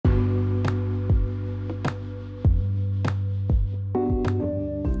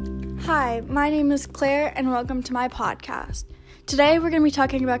Hi, my name is Claire, and welcome to my podcast. Today, we're going to be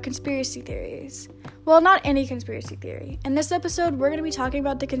talking about conspiracy theories. Well, not any conspiracy theory. In this episode, we're going to be talking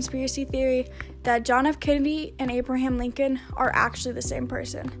about the conspiracy theory that John F. Kennedy and Abraham Lincoln are actually the same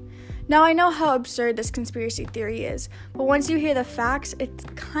person. Now, I know how absurd this conspiracy theory is, but once you hear the facts, it's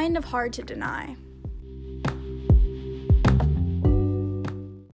kind of hard to deny.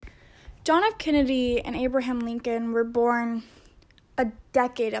 John F. Kennedy and Abraham Lincoln were born a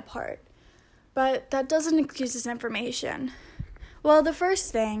decade apart, but that doesn't excuse this information. Well, the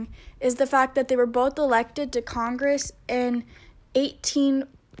first thing is the fact that they were both elected to Congress in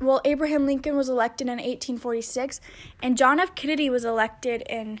Abraham Lincoln was elected in 1846, and John F. Kennedy was elected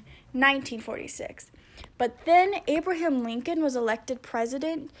in 1946. But then Abraham Lincoln was elected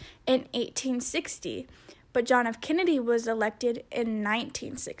president in 1860, but John F. Kennedy was elected in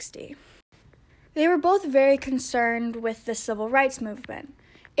 1960. They were both very concerned with the civil rights movement.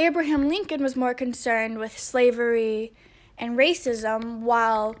 Abraham Lincoln was more concerned with slavery and racism,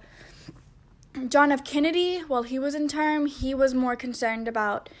 while John F. Kennedy, while he was in term, he was more concerned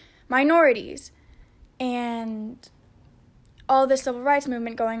about minorities and all the civil rights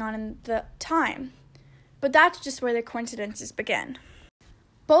movement going on in the time. But that's just where the coincidences begin.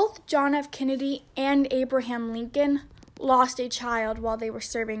 Both John F. Kennedy and Abraham Lincoln lost a child while they were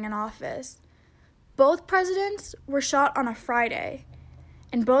serving in office. Both presidents were shot on a Friday,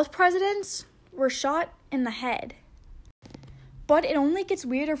 and both presidents were shot in the head. But it only gets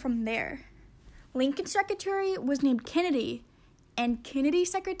weirder from there. Lincoln's secretary was named Kennedy, and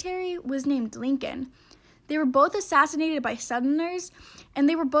Kennedy's secretary was named Lincoln. They were both assassinated by Southerners, and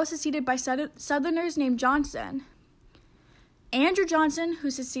they were both succeeded by Southerners named Johnson. Andrew Johnson,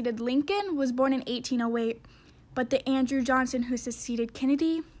 who succeeded Lincoln, was born in 1808, but the Andrew Johnson who succeeded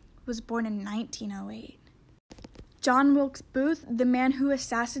Kennedy was born in 1908. John Wilkes Booth, the man who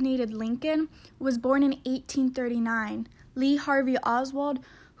assassinated Lincoln, was born in 1839. Lee Harvey Oswald,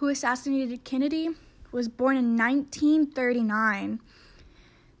 who assassinated Kennedy, was born in 1939.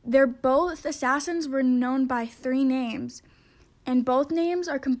 Both assassins were known by 3 names, and both names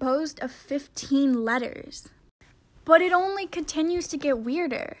are composed of 15 letters. But it only continues to get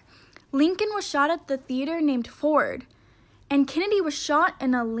weirder. Lincoln was shot at the theater named Ford, and Kennedy was shot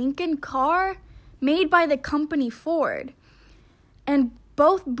in a Lincoln car made by the company Ford. And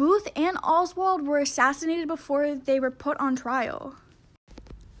both Booth and Oswald were assassinated before they were put on trial.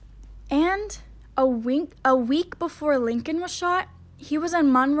 And a week before Lincoln was shot, he was in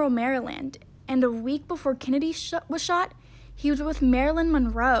Monroe, Maryland. And a week before Kennedy was shot, he was with Marilyn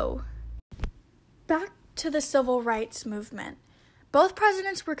Monroe. Back to the civil rights movement. Both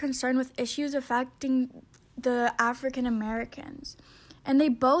presidents were concerned with issues affecting the African Americans, and they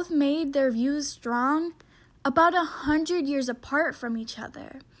both made their views strong about 100 years apart from each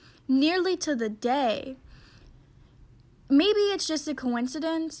other, nearly to the day. Maybe it's just a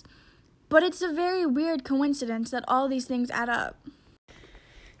coincidence, but it's a very weird coincidence that all these things add up.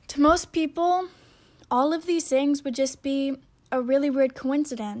 To most people, all of these things would just be a really weird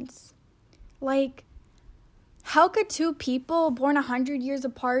coincidence. Like, how could 2 people born 100 years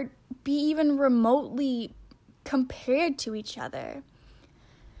apart be even remotely compared to each other?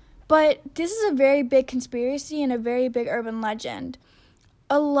 But this is a very big conspiracy and a very big urban legend.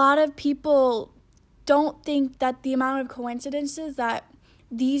 A lot of people don't think that the amount of coincidences that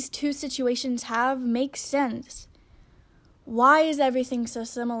these 2 situations have makes sense. Why is everything so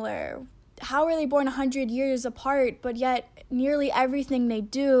similar? How are they born 100 years apart, but yet nearly everything they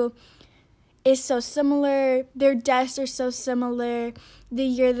do is so similar? Their deaths are so similar. The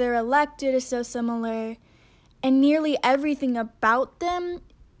year they're elected is so similar. And nearly everything about them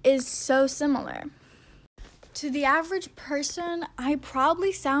is so similar. To the average person, I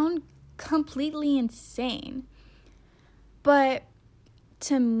probably sound completely insane. But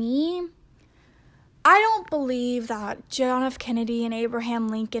to me, I don't believe that John F. Kennedy and Abraham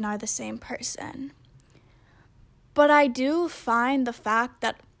Lincoln are the same person. But I do find the fact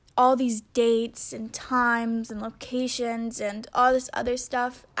that all these dates and times and locations and all this other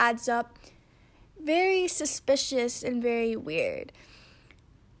stuff adds up very suspicious and very weird.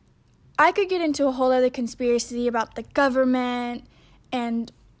 I could get into a whole other conspiracy about the government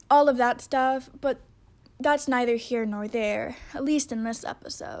and all of that stuff, but that's neither here nor there, at least in this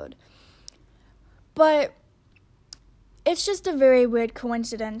episode. But it's just a very weird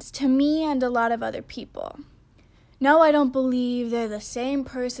coincidence to me and a lot of other people. No, I don't believe they're the same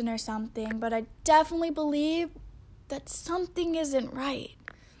person or something, but I definitely believe that something isn't right.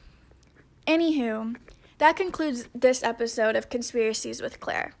 Anywho, that concludes this episode of Conspiracies with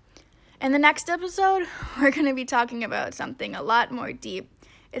Claire. In the next episode, we're going to be talking about something a lot more deep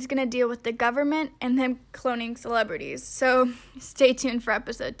It's going to deal with the government and them cloning celebrities. So stay tuned for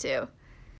episode 2.